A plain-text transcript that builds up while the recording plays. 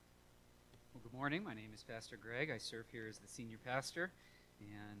morning. My name is Pastor Greg. I serve here as the senior pastor,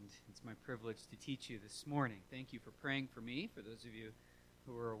 and it's my privilege to teach you this morning. Thank you for praying for me. For those of you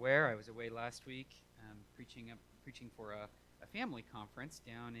who are aware, I was away last week preaching for a family conference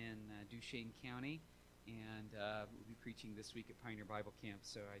down in Duchesne County, and we'll be preaching this week at Pioneer Bible Camp,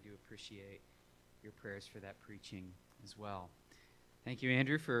 so I do appreciate your prayers for that preaching as well. Thank you,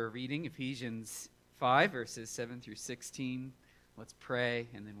 Andrew, for reading Ephesians 5, verses 7 through 16. Let's pray,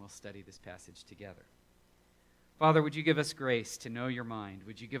 and then we'll study this passage together. Father, would you give us grace to know your mind?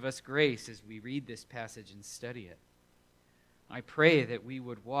 Would you give us grace as we read this passage and study it? I pray that we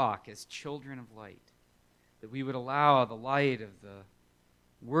would walk as children of light, that we would allow the light of the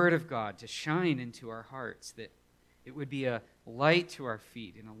Word of God to shine into our hearts, that it would be a light to our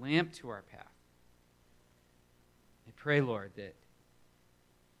feet and a lamp to our path. I pray, Lord, that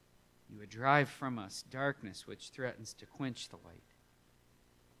you would drive from us darkness which threatens to quench the light.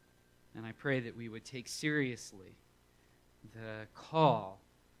 And I pray that we would take seriously the call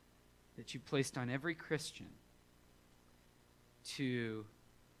that you placed on every Christian to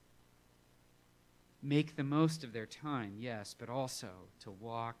make the most of their time, yes, but also to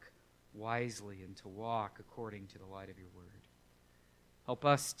walk wisely and to walk according to the light of your word. Help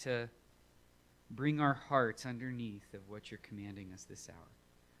us to bring our hearts underneath of what you're commanding us this hour.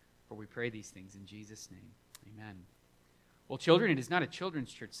 For we pray these things in Jesus' name. Amen. Well, children, it is not a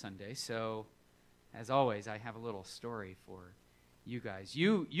children's church Sunday, so as always, I have a little story for you guys.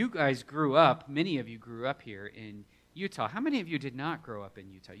 You guys grew up, many of you grew up here in Utah. How many of you did not grow up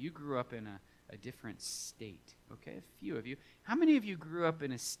in Utah? You grew up in a different state, okay? A few of you. How many of you grew up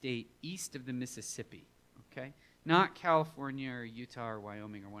in a state east of the Mississippi, okay? Not California or Utah or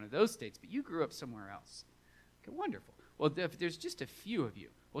Wyoming or one of those states, but you grew up somewhere else. Okay, wonderful. Well, if there's just a few of you.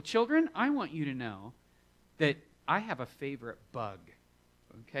 Well, children, I want you to know that I have a favorite bug.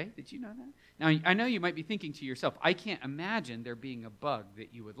 Okay? Did you know that? Now, I know you might be thinking to yourself, I can't imagine there being a bug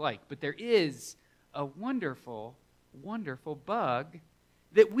that you would like, but there is a wonderful, wonderful bug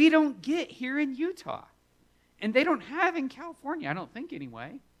that we don't get here in Utah. And they don't have in California, I don't think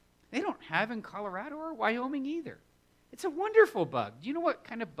anyway. They don't have in Colorado or Wyoming either. It's a wonderful bug. Do you know what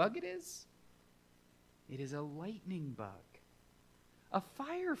kind of bug it is? It is a lightning bug. A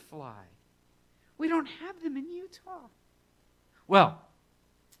firefly. We don't have them in Utah. Well,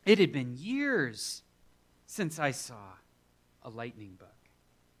 it had been years since I saw a lightning bug.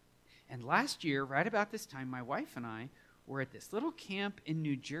 And last year, right about this time, my wife and I were at this little camp in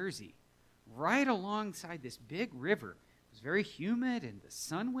New Jersey, right alongside this big river. It was very humid and the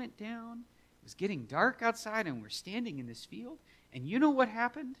sun went down. It was getting dark outside and we're standing in this field. And you know what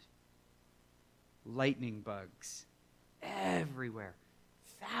happened? Lightning bugs everywhere.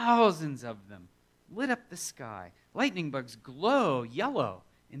 Thousands of them lit up the sky. Lightning bugs glow yellow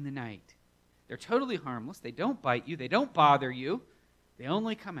in the night. They're totally harmless. They don't bite you. They don't bother you. They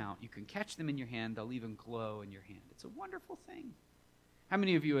only come out. You can catch them in your hand. They'll even glow in your hand. It's a wonderful thing. How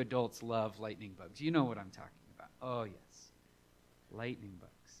many of you adults love lightning bugs? You know what I'm talking about. Oh, yes. Lightning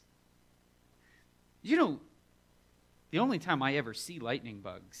bugs. You know, the only time I ever see lightning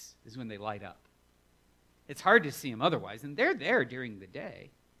bugs is when they light up. It's hard to see them otherwise, and they're there during the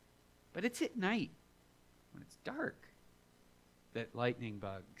day. But it's at night, when it's dark, that lightning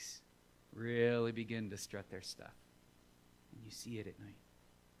bugs really begin to strut their stuff. And you see it at night.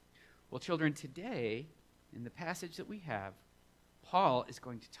 Well, children, today, in the passage that we have, Paul is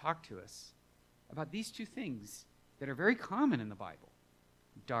going to talk to us about these two things that are very common in the Bible,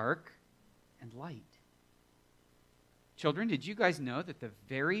 dark and light. Children, did you guys know that the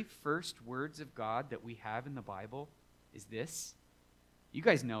very first words of God that we have in the Bible is this? You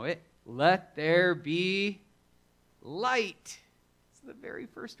guys know it. Let there be light. It's the very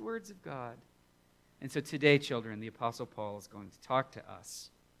first words of God. And so today, children, the Apostle Paul is going to talk to us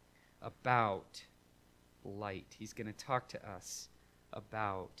about light. He's going to talk to us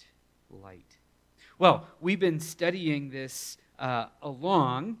about light. Well, we've been studying this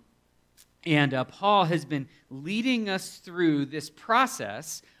along. And Paul has been leading us through this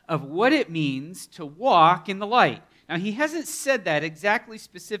process of what it means to walk in the light. Now, he hasn't said that exactly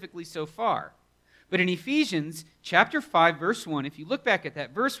specifically so far. But in Ephesians chapter 5, verse 1, if you look back at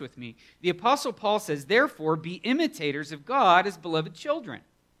that verse with me, the Apostle Paul says, therefore, be imitators of God as beloved children.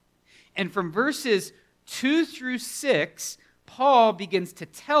 And from verses 2 through 6, Paul begins to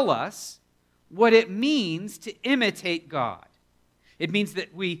tell us what it means to imitate God. It means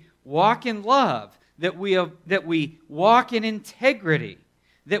that we walk in love, that we walk in integrity,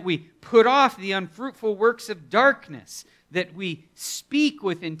 that we put off the unfruitful works of darkness, that we speak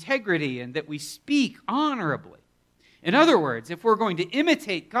with integrity, and that we speak honorably. In other words, if we're going to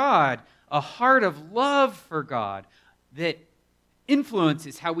imitate God a heart of love for God that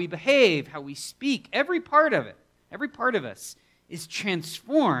influences how we behave, how we speak. Every part of it, every part of us is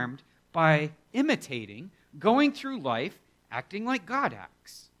transformed by imitating, going through life, acting like God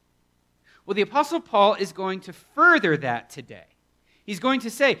acts. Well, the Apostle Paul is going to further that today. He's going to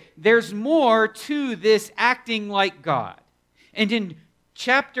say there's more to this acting like God. And in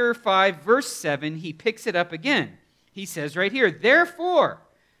chapter 5, verse 7, he picks it up again. He says right here, therefore,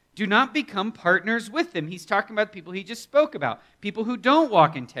 do not become partners with them. He's talking about the people he just spoke about. People who don't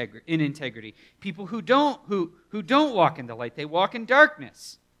walk in integrity. People who don't walk in the light. They walk in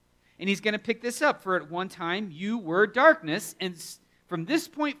darkness. And he's going to pick this up. For at one time you were darkness. And from this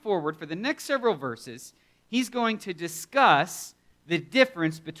point forward, for the next several verses, he's going to discuss the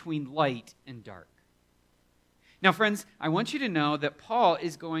difference between light and dark. Now, friends, I want you to know that Paul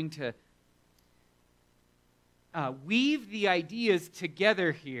is going to weave the ideas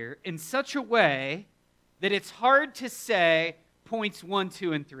together here in such a way that it's hard to say points 1,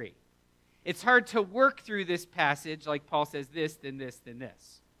 2, and 3. It's hard to work through this passage like Paul says this, then this, then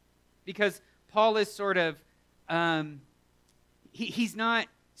this. Because Paul is sort of, he's not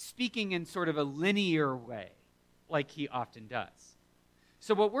speaking in sort of a linear way like he often does.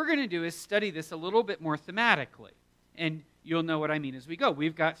 So what we're going to do is study this a little bit more thematically. And you'll know what I mean as we go.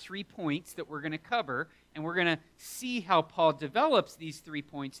 We've got 3 points that we're going to cover, and we're going to see how Paul develops these 3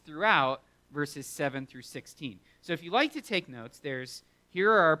 points throughout verses 7 through 16. So if you like to take notes,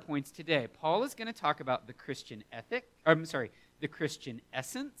 here are our points today. Paul is going to talk about the Christian the Christian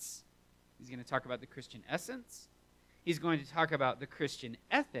essence. He's going to talk about the Christian essence. He's going to talk about the Christian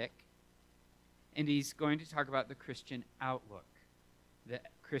ethic, and he's going to talk about the Christian outlook. The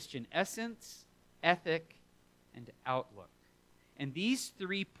Christian essence, ethic, and outlook. And these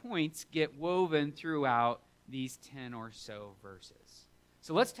 3 points get woven throughout these 10 or so verses.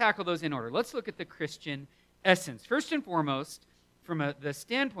 So let's tackle those in order. Let's look at the Christian essence. First and foremost, from the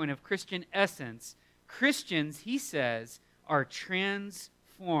standpoint of Christian essence, Christians, he says, are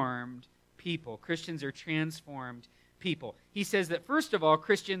transformed people. Christians are transformed people. He says that, first of all,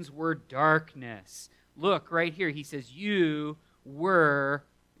 Christians were darkness. Look, right here, he says, you were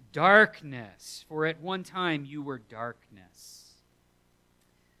darkness, for at one time you were darkness.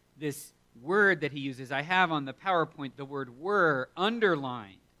 This word that he uses, I have on the PowerPoint the word were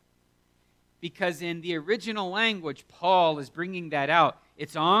underlined, because in the original language, Paul is bringing that out.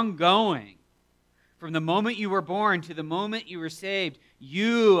 It's ongoing. From the moment you were born to the moment you were saved,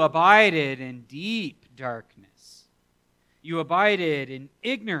 you abided in deep darkness. You abided in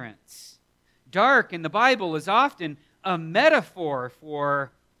ignorance. Dark in the Bible is often a metaphor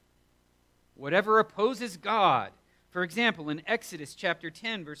for whatever opposes God. For example, in Exodus chapter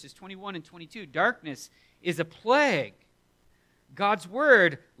 10, verses 21 and 22, darkness is a plague. God's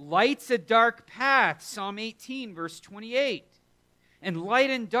word lights a dark path, Psalm 18, verse 28. And light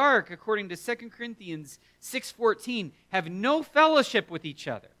and dark, according to 2 Corinthians 6:14, have no fellowship with each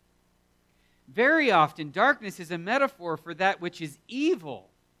other. Very often, darkness is a metaphor for that which is evil,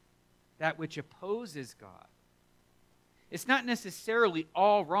 that which opposes God. It's not necessarily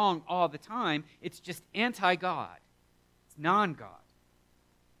all wrong all the time. It's just anti-God. It's non-God.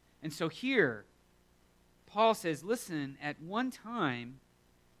 And so here, Paul says, listen, at one time,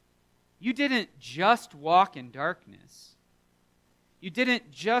 you didn't just walk in darkness. You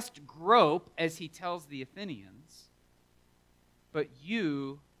didn't just grope, as he tells the Athenians, but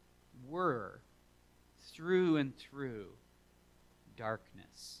you were through and through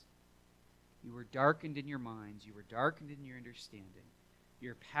darkness. You were darkened in your minds. You were darkened in your understanding.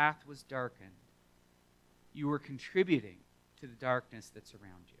 Your path was darkened. You were contributing to the darkness that's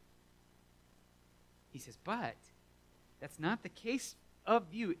around you. He says, but that's not the case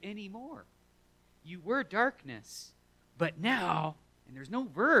of you anymore. You were darkness, but now, and there's no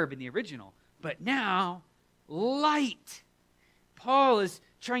verb in the original, but now, light. Paul is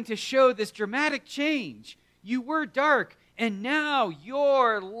trying to show this dramatic change. You were dark, and now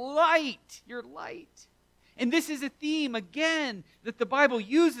you're light. You're light. And this is a theme, again, that the Bible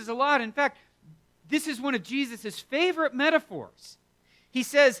uses a lot. In fact, this is one of Jesus' favorite metaphors. He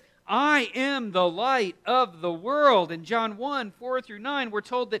says, I am the light of the world. In John 1, 4 through 9, we're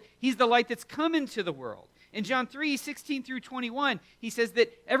told that he's the light that's come into the world. In John 3, 16 through 21, he says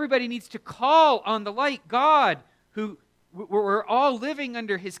that everybody needs to call on the light, God, who we're all living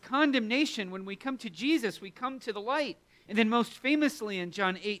under his condemnation. When we come to Jesus, we come to the light. And then most famously in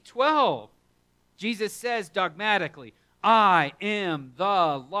John 8:12, Jesus says dogmatically, I am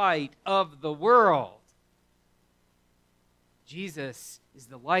the light of the world. Jesus is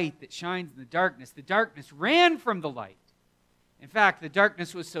the light that shines in the darkness. The darkness ran from the light, In fact, the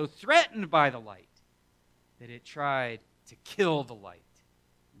darkness was so threatened by the light that it tried to kill the light.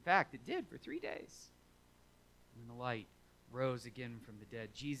 In fact, it did for 3 days. And the light rose again from the dead.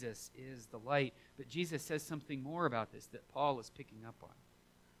 Jesus is the light. But Jesus says something more about this that Paul is picking up on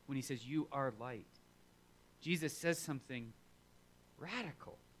when he says, you are light. Jesus says something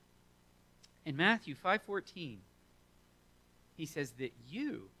radical. In Matthew 5:14, he says that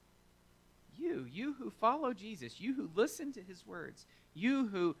you who follow Jesus, you who listen to his words, you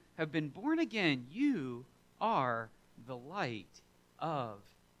who have been born again, you are the light of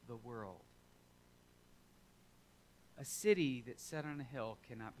the world. A city that's set on a hill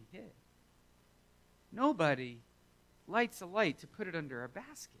cannot be hid. Nobody lights a light to put it under a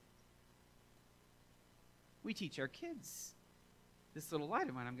basket. We teach our kids, this little light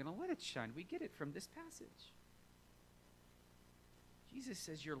of mine, I'm going to let it shine. We get it from this passage. Jesus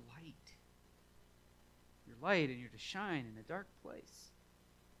says you're light. You're light and you're to shine in a dark place.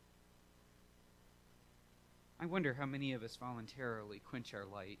 I wonder how many of us voluntarily quench our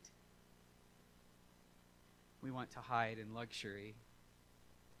light. We want to hide in luxury.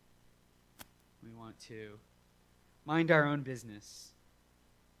 We want to mind our own business.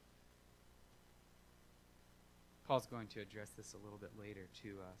 Paul's going to address this a little bit later to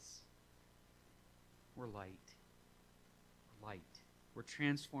us. We're light. We're light. We're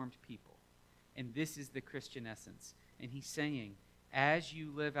transformed people. And this is the Christian essence. And he's saying, as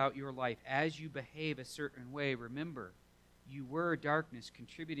you live out your life, as you behave a certain way, remember, you were darkness,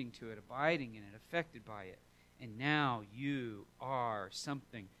 contributing to it, abiding in it, affected by it. And now you are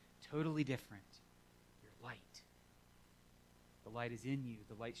something totally different. You're light. The light is in you.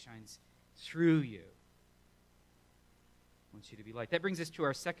 The light shines through you. I want you to be light. That brings us to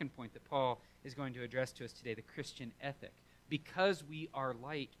our second point that Paul is going to address to us today, the Christian ethic. Because we are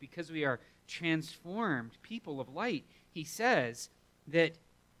light, because we are transformed people of light, he says that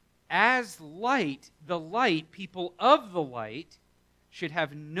as light, the light, people of the light, should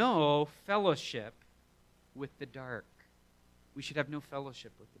have no fellowship with the dark. We should have no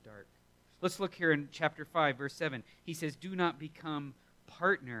fellowship with the dark. Let's look here in chapter 5, verse 7. He says, do not become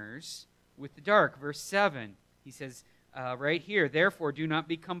partners with the dark. Verse 7, he says right here, therefore do not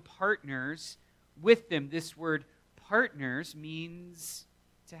become partners with them. This word partners means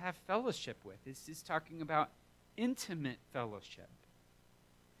to have fellowship with. This is talking about intimate fellowship.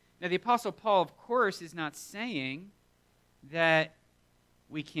 Now, the Apostle Paul, of course, is not saying that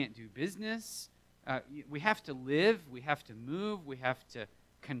we can't do business. We have to live, we have to move, we have to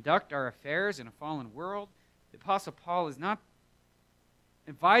conduct our affairs in a fallen world. The Apostle Paul is not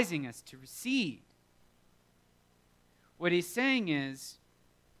advising us to recede. What he's saying is,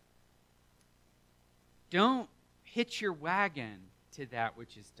 don't hitch your wagon to that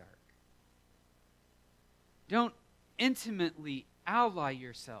which is dark. Don't intimately ally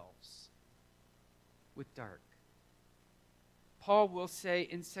yourselves with dark. Paul will say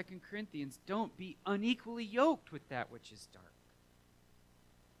in 2 Corinthians, don't be unequally yoked with that which is dark.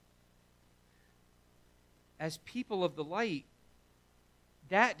 As people of the light,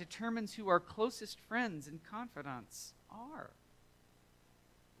 that determines who our closest friends and confidants are.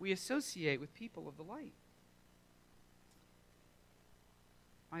 We associate with people of the light.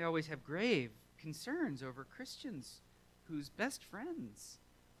 I always have grave concerns over Christians whose best friends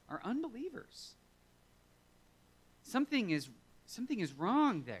are unbelievers. Something is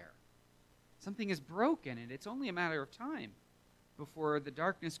wrong there. Something is broken, and it's only a matter of time before the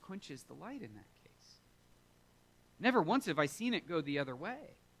darkness quenches the light in that case. Never once have I seen it go the other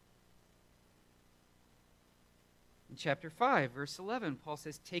way. In chapter 5, verse 11, Paul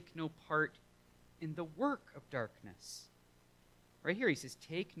says, take no part in the work of darkness. Right here he says,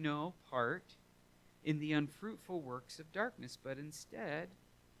 take no part in the unfruitful works of darkness, but instead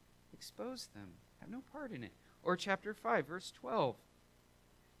expose them. Have no part in it. Or chapter 5, verse 12,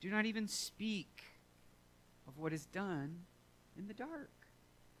 do not even speak of what is done in the dark.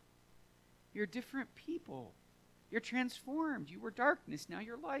 You're different people. You're transformed. You were darkness, now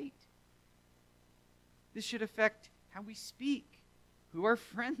you're light. This should affect how we speak, who our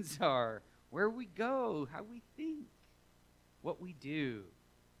friends are, where we go, how we think, what we do.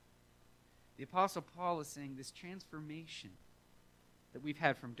 The Apostle Paul is saying this transformation that we've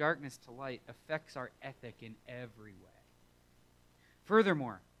had from darkness to light affects our ethic in every way.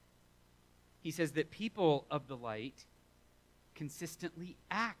 Furthermore, he says that people of the light consistently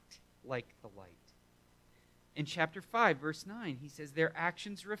act like the light. In chapter 5, verse 9, he says their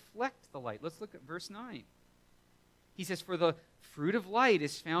actions reflect the light. Let's look at verse 9. He says, for the fruit of light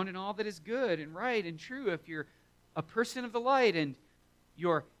is found in all that is good and right and true. If you're a person of the light and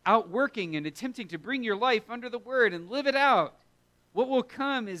you're outworking and attempting to bring your life under the word and live it out, What will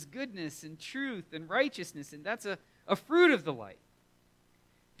come is goodness and truth and righteousness, and that's a fruit of the light.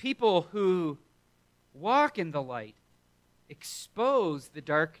 People who walk in the light expose the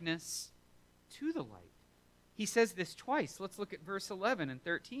darkness to the light. He says this twice. Let's look at verse 11 and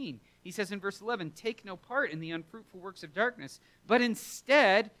 13. He says in verse 11, "Take no part in the unfruitful works of darkness, but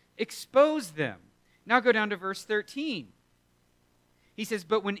instead expose them." Now go down to verse 13. He says,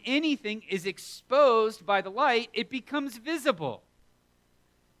 "But when anything is exposed by the light, it becomes visible."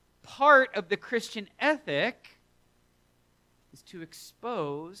 Part of the Christian ethic is to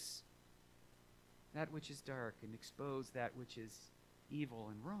expose that which is dark and expose that which is evil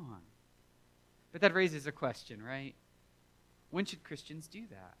and wrong. But that raises a question, right? When should Christians do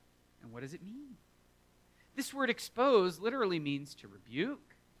that? And what does it mean? This word expose literally means to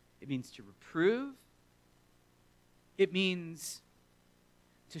rebuke. It means to reprove. It means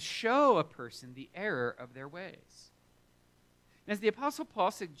to show a person the error of their ways. And is the Apostle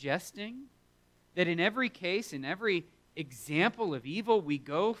Paul suggesting that in every case, in every example of evil, we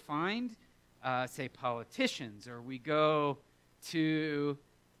go find, say, politicians, or we go to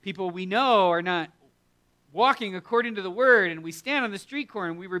people we know are not walking according to the word, and we stand on the street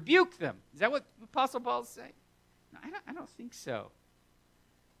corner and we rebuke them? Is that what Apostle Paul is saying? No, I don't think so.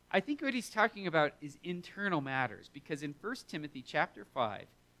 I think what he's talking about is internal matters, because in 1 Timothy chapter 5,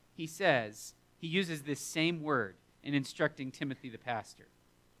 he uses this same word in instructing Timothy the pastor.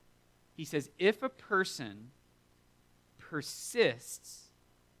 He says, if a person persists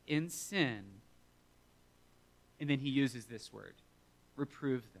in sin, and then he uses this word,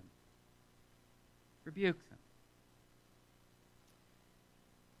 reprove them, rebuke them.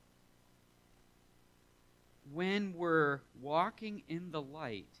 When we're walking in the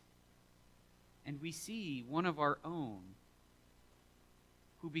light and we see one of our own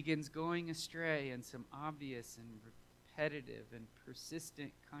who begins going astray in some obvious and repetitive and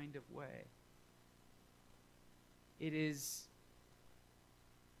persistent kind of way, it is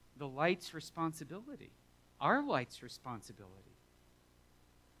the light's responsibility, our light's responsibility,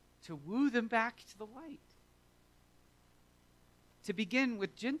 to woo them back to the light. To begin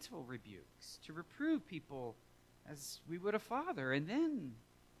with gentle rebukes, to reprove people as we would a father, and then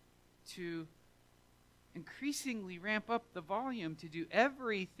to increasingly ramp up the volume to do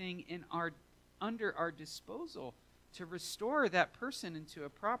everything under our disposal to restore that person into a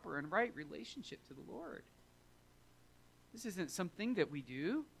proper and right relationship to the Lord. This isn't something that we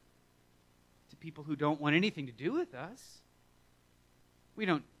do to people who don't want anything to do with us. We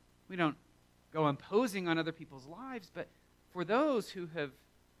don't go imposing on other people's lives, but for those who have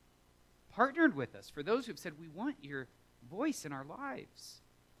partnered with us, for those who have said, we want your voice in our lives,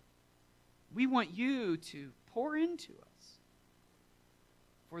 we want you to pour into us.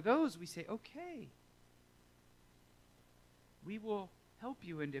 For those, we say, okay, we will help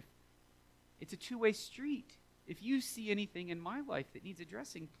you. And if it's a two-way street, if you see anything in my life that needs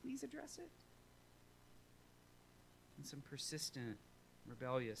addressing, please address it in some persistent,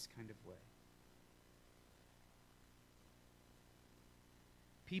 rebellious kind of way.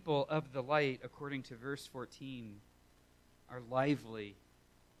 People of the light, according to verse 14, are lively,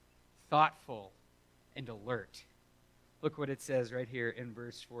 thoughtful, and alert. Look what it says right here in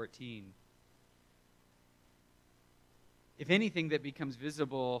verse 14. If anything that becomes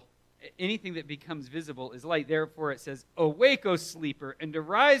visible is light. Therefore it says, "Awake, O sleeper, and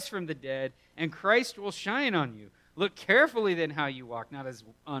arise from the dead, and Christ will shine on you. Look carefully then how you walk, not as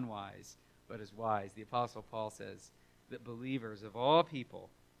unwise, but as wise." The Apostle Paul says that believers of all people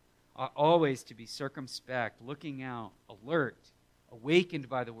ought always to be circumspect, looking out, alert, awakened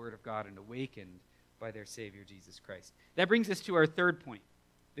by the word of God, and awakened by their Savior, Jesus Christ. That brings us to our third point,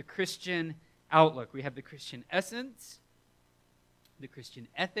 the Christian outlook. We have the Christian essence, the Christian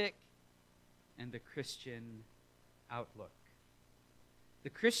ethic, and the Christian outlook. The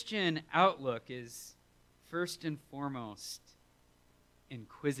Christian outlook is first and foremost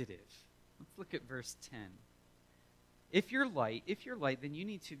inquisitive. Let's look at verse 10. If you're light, then you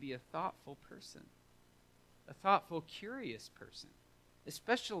need to be a thoughtful person, a thoughtful, curious person,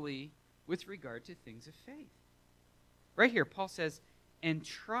 especially with regard to things of faith. Right here, Paul says, and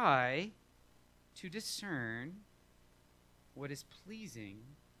try to discern what is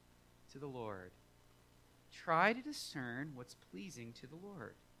pleasing to the Lord. Try to discern what's pleasing to the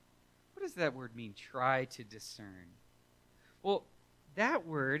Lord. What does that word mean, try to discern? Well, that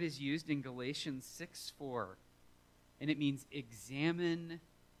word is used in Galatians 6:4, and it means examine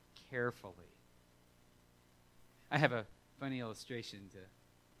carefully. I have a funny illustration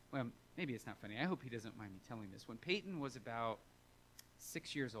well, maybe it's not funny. I hope he doesn't mind me telling this. When Peyton was about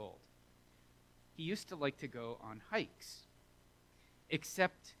 6 years old, he used to like to go on hikes.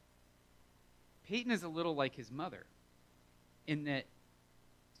 Except Peyton is a little like his mother in that,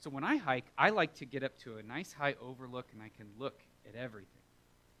 so when I hike, I like to get up to a nice high overlook and I can look at everything.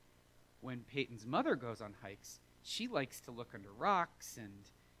 When Peyton's mother goes on hikes, she likes to look under rocks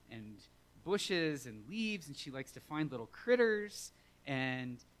and bushes and leaves, and she likes to find little critters,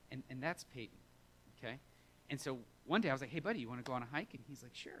 and that's Peyton, okay? And so one day I was like, hey, buddy, you want to go on a hike? And he's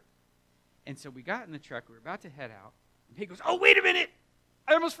like, sure. And so we got in the truck. We were about to head out. And Peyton goes, oh, wait a minute.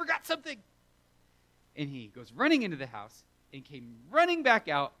 I almost forgot something. And he goes running into the house and came running back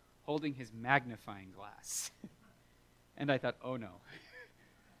out holding his magnifying glass. And I thought, oh, no.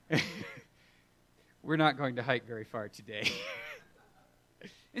 We're not going to hike very far today.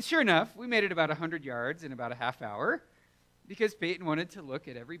 And sure enough, we made it about 100 yards in about a half hour because Peyton wanted to look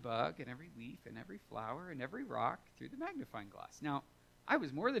at every bug and every leaf and every flower and every rock through the magnifying glass. Now, I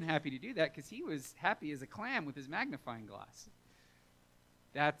was more than happy to do that because he was happy as a clam with his magnifying glass.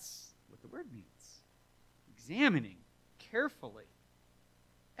 That's what the word means. Examining carefully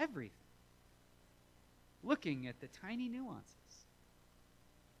everything. Looking at the tiny nuances.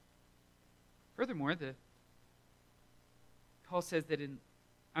 Furthermore, Paul says that in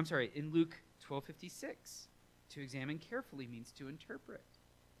Luke 12:56, to examine carefully means to interpret.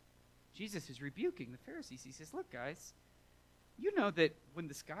 Jesus is rebuking the Pharisees. He says, look, guys, you know that when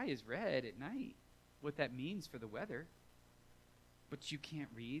the sky is red at night, what that means for the weather, but you can't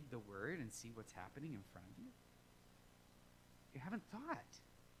read the word and see what's happening in front of you. You haven't thought.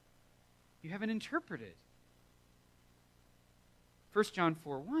 You haven't interpreted. 1 John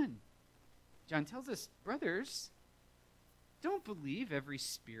 4:1. John tells us, brothers, don't believe every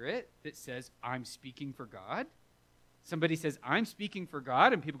spirit that says, I'm speaking for God. Somebody says, I'm speaking for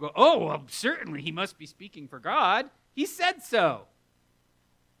God, and people go, oh, well, certainly he must be speaking for God. He said so.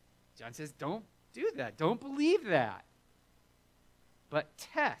 John says, don't do that. Don't believe that. But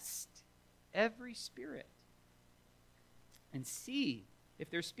test every spirit and see if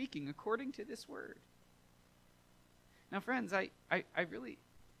they're speaking according to this word. Now, friends, I really,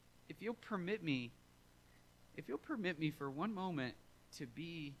 if you'll permit me for one moment to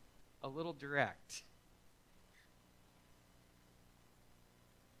be a little direct,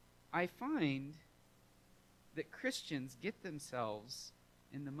 I find that Christians get themselves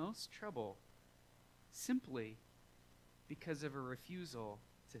in the most trouble simply because of a refusal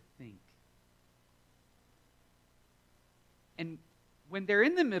to think. And when they're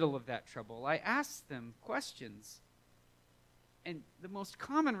in the middle of that trouble, I ask them questions. And the most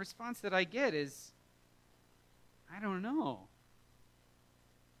common response that I get is, I don't know.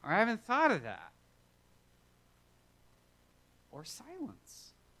 Or I haven't thought of that. Or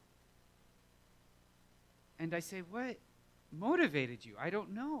silence. And I say, what motivated you? I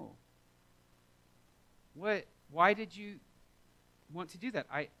don't know. Why did you want to do that?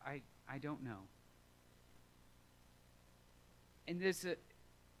 I don't know. And there's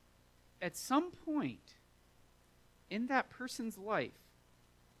at some point in that person's life,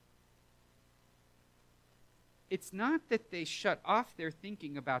 it's not that they shut off their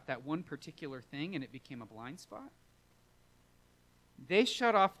thinking about that one particular thing and it became a blind spot. They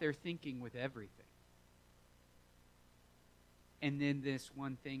shut off their thinking with everything. And then this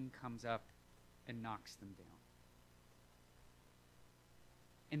one thing comes up and knocks them down.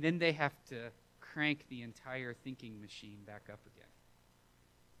 And then they have to crank the entire thinking machine back up again.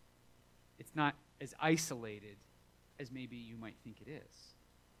 It's not as isolated as maybe you might think it is.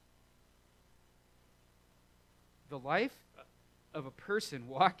 The life of a person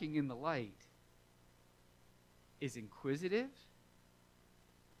walking in the light is inquisitive,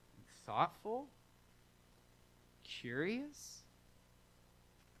 thoughtful, curious.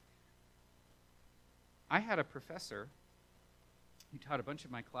 I had a professor who taught a bunch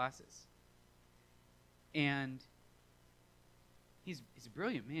of my classes. And he's a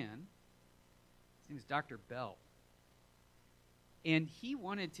brilliant man. His name is Dr. Bell. And he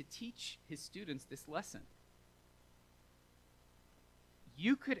wanted to teach his students this lesson.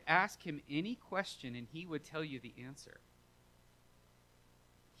 You could ask him any question and he would tell you the answer.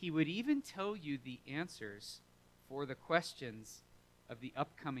 He would even tell you the answers for the questions of the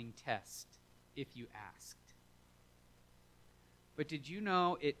upcoming test if you asked. But did you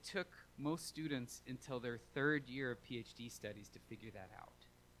know it took most students until their third year of PhD studies to figure that out?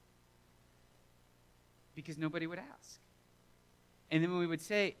 Because nobody would ask. And then we would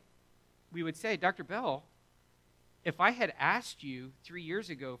say, Dr. Bell, if I had asked you 3 years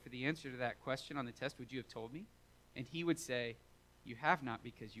ago for the answer to that question on the test, would you have told me? And he would say, you have not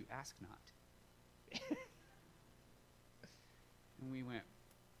because you ask not. And we went,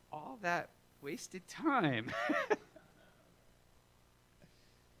 all that wasted time.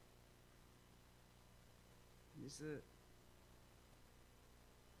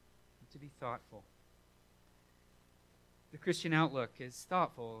 to be thoughtful. The Christian outlook is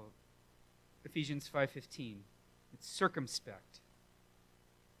thoughtful. Ephesians 5:15. It's circumspect.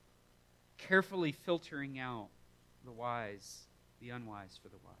 Carefully filtering out the wise, the unwise for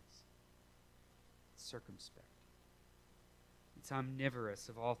the wise. It's circumspect. It's omnivorous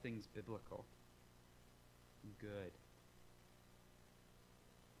of all things biblical and good.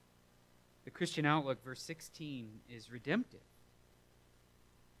 The Christian outlook, verse 16, is redemptive.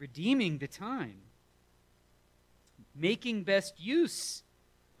 Redeeming the time. Making best use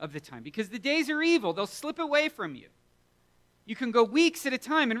of the time. Because the days are evil. They'll slip away from you. You can go weeks at a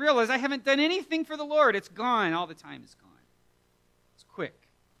time and realize, I haven't done anything for the Lord. It's gone. All the time is gone. It's quick.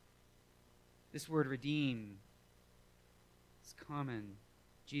 This word redeem is common.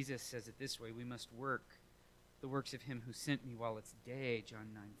 Jesus says it this way: we must work the works of him who sent me while it's day,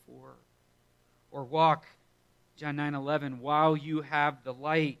 John 9:4. Or walk, John 9:11, while you have the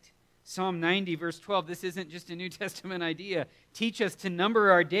light. Psalm 90, verse 12, this isn't just a New Testament idea. Teach us to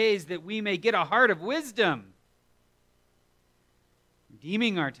number our days that we may get a heart of wisdom.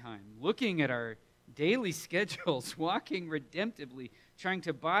 Redeeming our time, looking at our daily schedules, walking redemptively, trying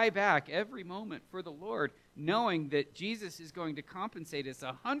to buy back every moment for the Lord, knowing that Jesus is going to compensate us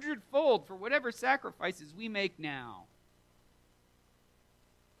 100-fold for whatever sacrifices we make now.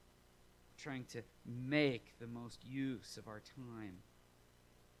 Trying to make the most use of our time.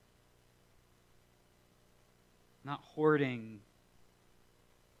 Not hoarding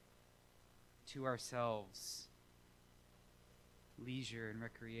to ourselves leisure and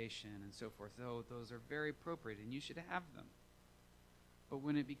recreation and so forth, though those are very appropriate and you should have them. But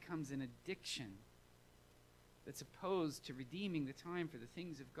when it becomes an addiction that's opposed to redeeming the time for the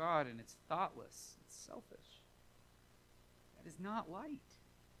things of God, and it's thoughtless, it's selfish, that is not light.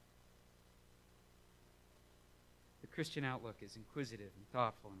 The Christian outlook is inquisitive and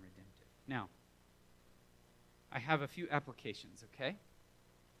thoughtful and redemptive. Now, I have a few applications, okay?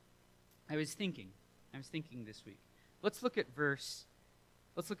 I was thinking this week. Let's look at verse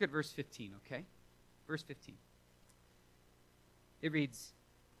 15, okay? Verse 15. It reads,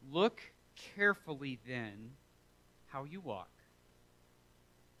 "Look carefully then how you walk,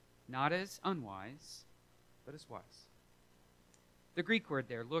 not as unwise, but as wise." The Greek word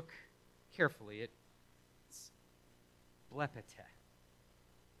there, look carefully, it's blepete.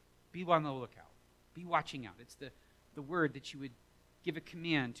 Be on the lookout. Be watching out. It's the word that you would give a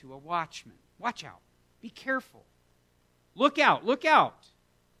command to a watchman. Watch out. Be careful. Look out. Look out.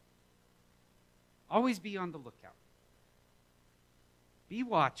 Always be on the lookout. Be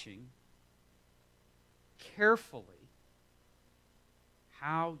watching carefully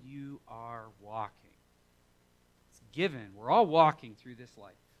how you are walking. It's given. We're all walking through this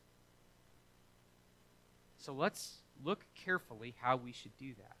life. So let's look carefully how we should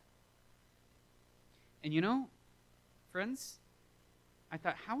do that. And you know, friends, I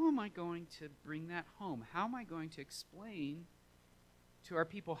thought, how am I going to bring that home? How am I going to explain to our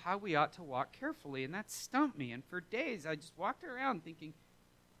people how we ought to walk carefully? And that stumped me. And for days, I just walked around thinking,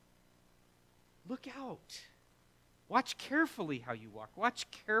 look out. Watch carefully how you walk.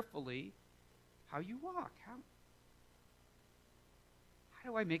 Watch carefully how you walk. How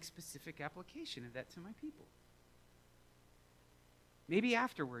do I make specific application of that to my people? Maybe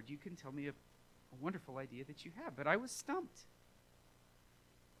afterward you can tell me a wonderful idea that you have, but I was stumped.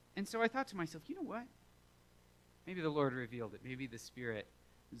 And so I thought to myself, you know what? Maybe the Lord revealed it. Maybe the Spirit,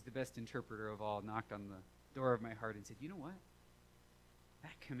 who's the best interpreter of all, knocked on the door of my heart and said, you know what?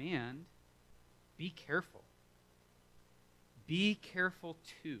 That command, be careful. Be careful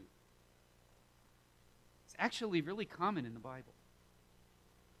too. It's actually really common in the Bible.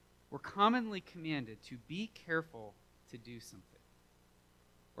 We're commonly commanded to be careful to do something.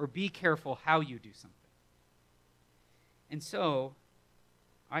 Or be careful how you do something. And so,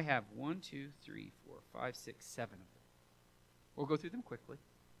 I have 1, 2, 3, 4, 5, 6, 7 of them. We'll go through them quickly.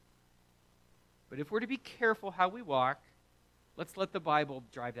 But if we're to be careful how we walk, let's let the Bible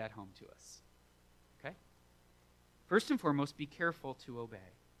drive that home to us. Okay? First and foremost, be careful to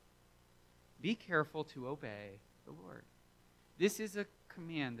obey. Be careful to obey the Lord. This is a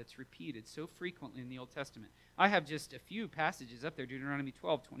command that's repeated so frequently in the Old Testament. I have just a few passages up there, Deuteronomy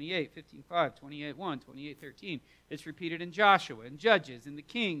 12, 28, 15:5, 28:1, 28:13. It's repeated in Joshua, in Judges, in the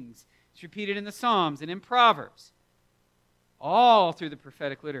Kings. It's repeated in the Psalms and in Proverbs. All through the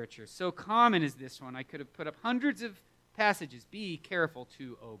prophetic literature. So common is this one, I could have put up hundreds of passages. Be careful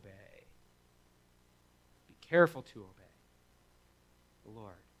to obey. Be careful to obey the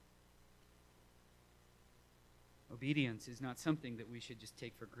Lord. Obedience is not something that we should just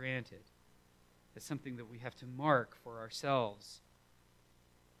take for granted. as something that we have to mark for ourselves,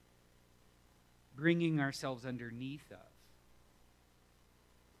 bringing ourselves underneath of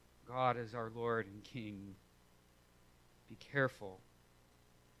God as our Lord and King. Be careful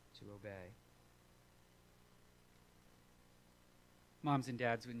to obey. Moms and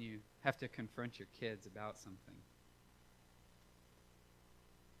dads, when you have to confront your kids about something,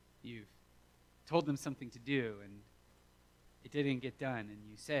 you've told them something to do and it didn't get done, and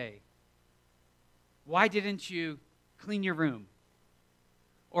you say, "Why didn't you clean your room?"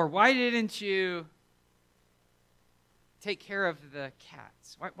 Or, "Why didn't you take care of the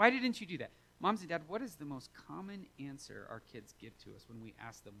cats? Why didn't you do that?" Moms and dads, what is the most common answer our kids give to us when we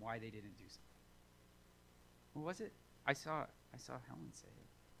ask them why they didn't do something? What was it? I saw Helen say it.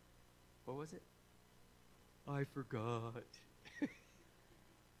 What was it? "I forgot."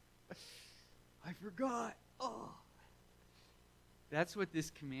 I forgot. Oh. That's what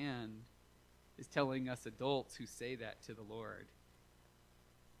this command is telling us adults who say that to the Lord.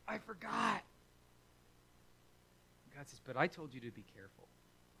 I forgot. God says, but I told you to be careful.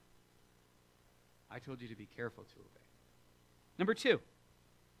 I told you to be careful to obey. Number 2.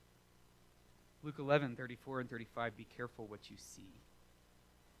 Luke 11:34 and 35, be careful what you see.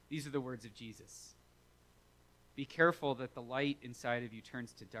 These are the words of Jesus. Be careful that the light inside of you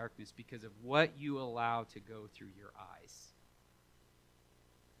turns to darkness because of what you allow to go through your eyes.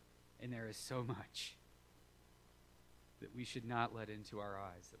 And there is so much that we should not let into our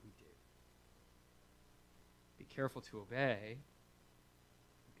eyes that we do. Be careful to obey.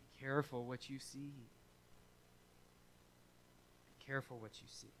 Be careful what you see. Be careful what you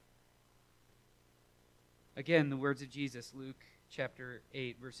see. Again, the words of Jesus, Luke chapter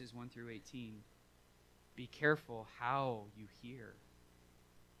 8, verses 1 through 18. Be careful how you hear.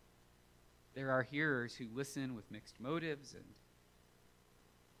 There are hearers who listen with mixed motives, and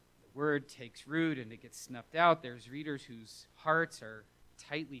the word takes root and it gets snuffed out. There's readers whose hearts are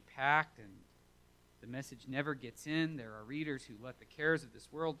tightly packed and the message never gets in. There are readers who let the cares of this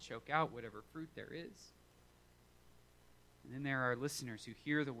world choke out whatever fruit there is. And then there are listeners who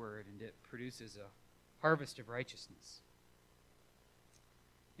hear the word and it produces a harvest of righteousness.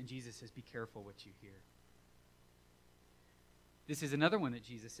 And Jesus says, be careful what you hear. This is another one that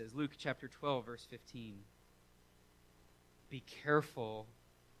Jesus says, Luke chapter 12, verse 15. Be careful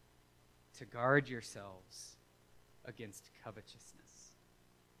to guard yourselves against covetousness.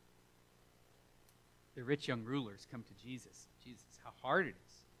 The rich young rulers come to Jesus. Jesus, how hard it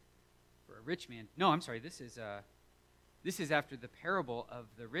is for a rich man. No, I'm sorry, this is after the parable of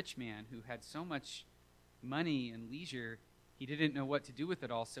the rich man who had so much money and leisure, he didn't know what to do with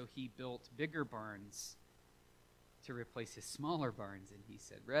it all, so he built bigger barns to replace his smaller barns. And he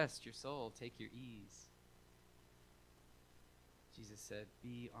said, rest your soul, take your ease. Jesus said,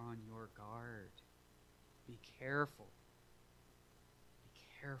 be on your guard. Be careful. Be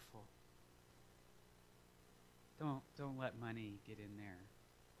careful. Don't let money get in there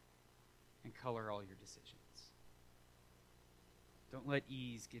and color all your decisions. Don't let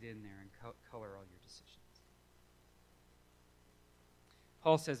ease get in there and color all your decisions.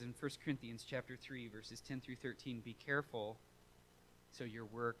 Paul says in 1 Corinthians chapter 3, verses 10 through 13, be careful so your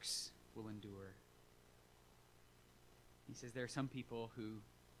works will endure. He says there are some people who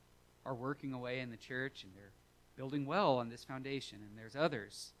are working away in the church and they're building well on this foundation, and there's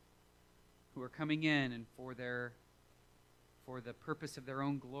others who are coming in and for the purpose of their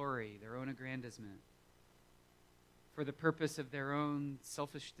own glory, their own aggrandizement, for the purpose of their own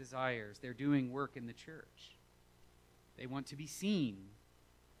selfish desires, they're doing work in the church. They want to be seen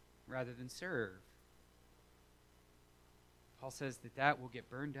rather than serve. Paul says that will get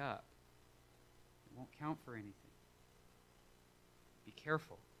burned up. It won't count for anything. Be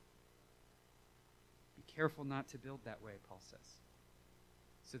careful. Be careful not to build that way, Paul says,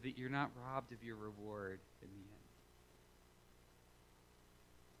 so that you're not robbed of your reward in the end.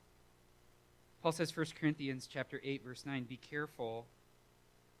 Paul says, 1 Corinthians chapter 8, verse 9, be careful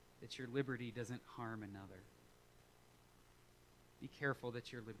that your liberty doesn't harm another. Be careful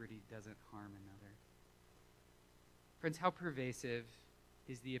that your liberty doesn't harm another. Friends, how pervasive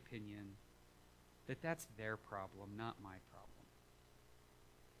is the opinion that that's their problem, not my problem?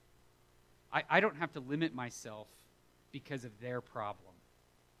 I don't have to limit myself because of their problem.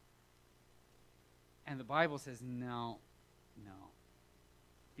 And the Bible says, no.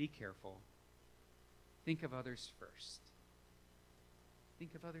 Be careful. Think of others first.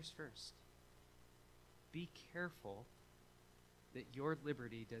 Think of others first. Be careful that your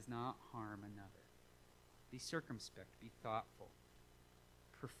liberty does not harm another. Be circumspect. Be thoughtful.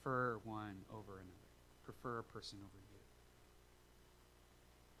 Prefer one over another. Prefer a person over you.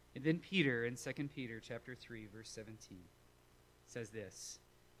 And then Peter in 2 Peter chapter 3, verse 17 says this,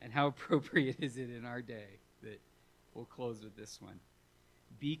 and how appropriate is it in our day that we'll close with this one.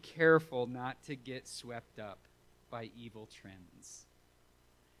 Be careful not to get swept up by evil trends.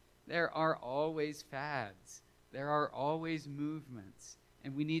 There are always fads. There are always movements.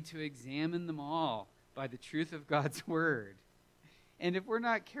 And we need to examine them all by the truth of God's word. And if we're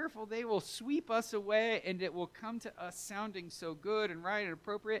not careful, they will sweep us away, and it will come to us sounding so good and right and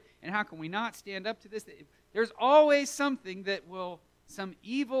appropriate. And how can we not stand up to this? There's always something that will, some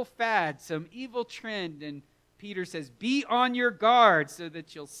evil fad, some evil trend. And Peter says, be on your guard so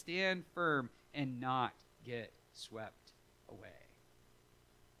that you'll stand firm and not get swept away.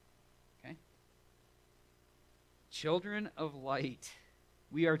 Okay? Children of light.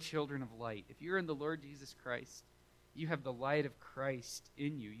 We are children of light. If you're in the Lord Jesus Christ, you have the light of Christ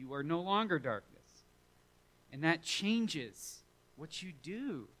in you. You are no longer darkness. And that changes what you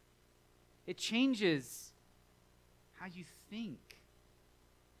do. It changes how you think.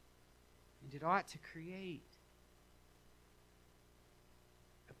 And it ought to create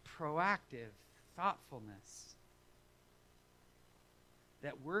a proactive thoughtfulness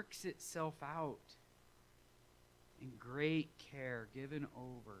that works itself out in great care given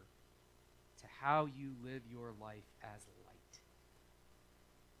over to how you live your life as light.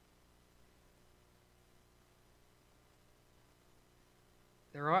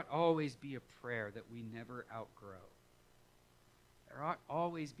 There ought always be a prayer that we never outgrow. There ought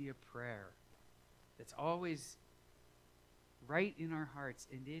always be a prayer that's always right in our hearts,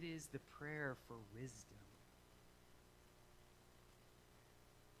 and it is the prayer for wisdom.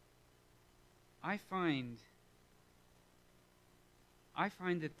 I find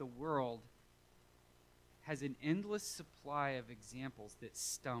that the world has an endless supply of examples that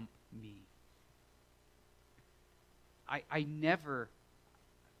stump me.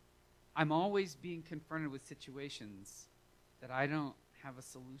 I'm always being confronted with situations that I don't have a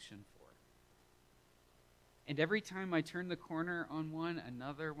solution for. And every time I turn the corner on one,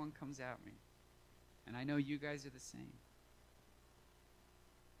 another one comes at me. And I know you guys are the same.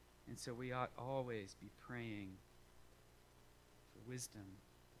 And so we ought always be praying for wisdom.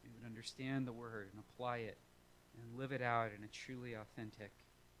 We would understand the word and apply it and live it out in a truly authentic,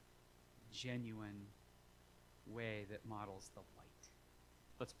 genuine way that models the light.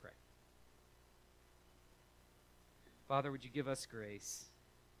 Let's pray. Father, would you give us grace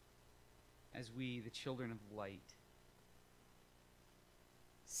as we, the children of light,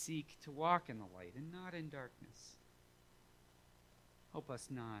 seek to walk in the light and not in darkness. Help us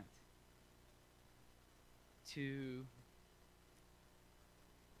not to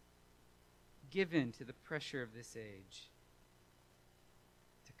give in to the pressure of this age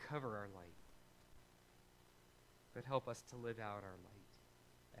to cover our light, but help us to live out our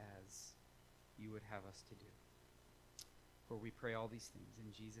light as you would have us to do. For we pray all these things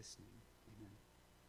in Jesus' name. Amen.